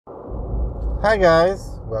Hi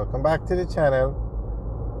guys, welcome back to the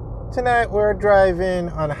channel. Tonight we're driving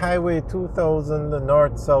on Highway 2000, the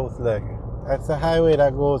north-south leg. That's the highway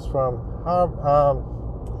that goes from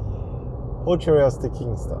Ocherios to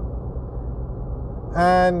Kingston.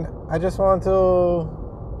 And I just want to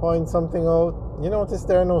point something out. You notice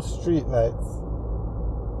there are no street lights.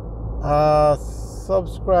 A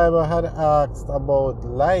subscriber had asked about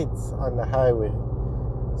lights on the highway.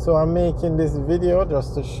 So I'm making this video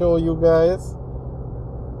just to show you guys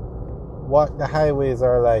what the highways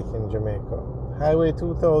are like in Jamaica. Highway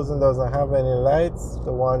 2000 doesn't have any lights.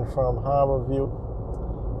 The one from Harborview.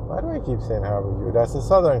 Why do I keep saying Harborview? That's the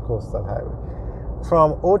Southern Coastal Highway.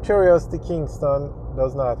 From Ocherios to Kingston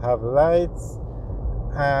does not have lights.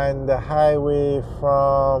 And the highway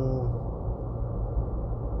from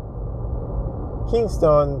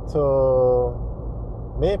Kingston to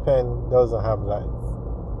Maypen doesn't have lights.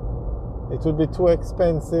 It would be too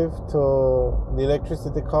expensive the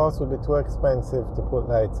electricity cost would be too expensive to put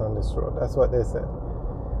lights on this road. That's what they said.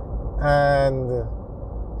 And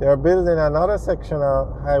they're building another section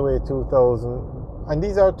of Highway 2000. And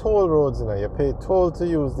these are toll roads, you know. You pay toll to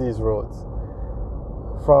use these roads.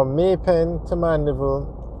 From Maypen to Mandeville,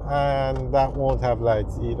 and that won't have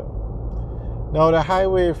lights either. Now the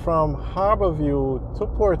highway from Harborview to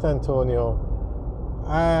Port Antonio,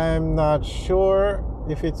 I'm not sure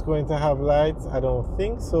if it's going to have lights. I don't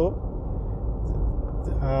think so.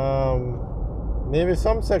 Maybe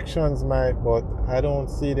some sections might, but I don't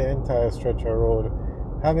see the entire stretch of road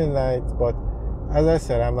having lights. But as I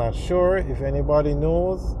said, I'm not sure. If anybody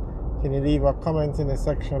knows, can you leave a comment in the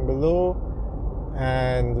section below,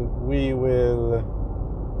 and we will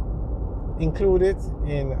include it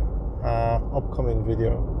in an upcoming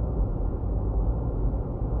video.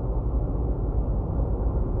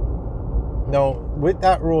 Now, with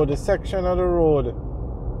that road, the section of the road,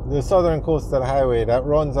 the Southern Coastal Highway that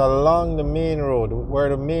runs along the main road, where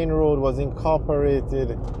the main road was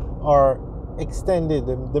incorporated or extended.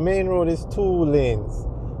 The main road is 2 lanes,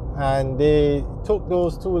 and they took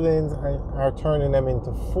those 2 lanes and are turning them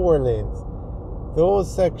into 4 lanes.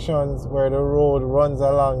 Those sections where the road runs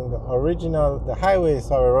along the highway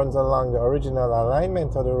runs along the original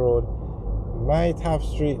alignment of the road might have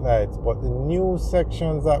street lights, but the new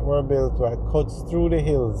sections that were built where it cuts through the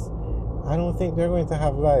hills, I don't think they're going to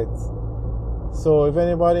have lights. So if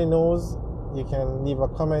anybody knows, you can leave a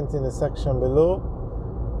comment in the section below.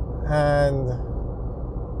 And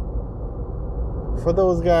for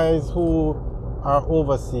those guys who are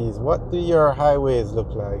overseas, what do your highways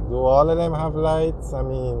look like? Do all of them have lights? I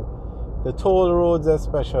mean, the toll roads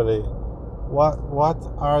especially, what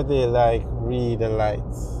are they like? Read the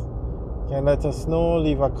lights. You can let us know.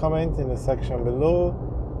 Leave a comment in the section below.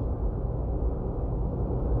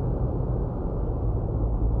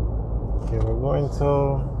 Okay, we're going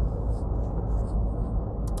to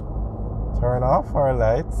turn off our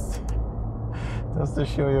lights just to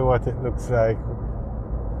show you what it looks like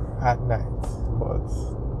at night.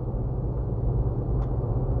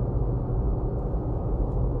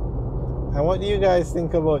 And what do you guys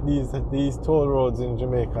think about these toll roads in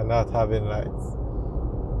Jamaica not having lights?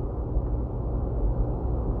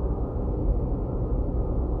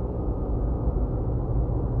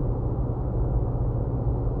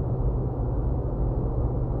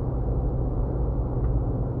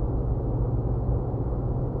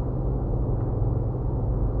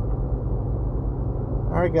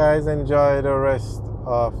 Alright guys, enjoy the rest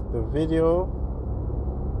of the video.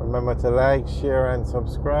 Remember to like, share and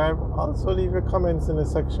subscribe. Also leave your comments in the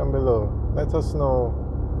section below. Let us know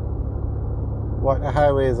what the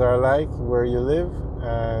highways are like where you live,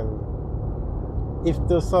 and if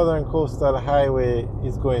the Southern Coastal Highway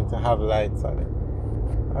is going to have lights on it.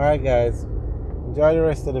 Alright guys, enjoy the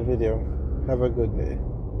rest of the video. Have a good day,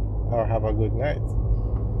 or have a good night.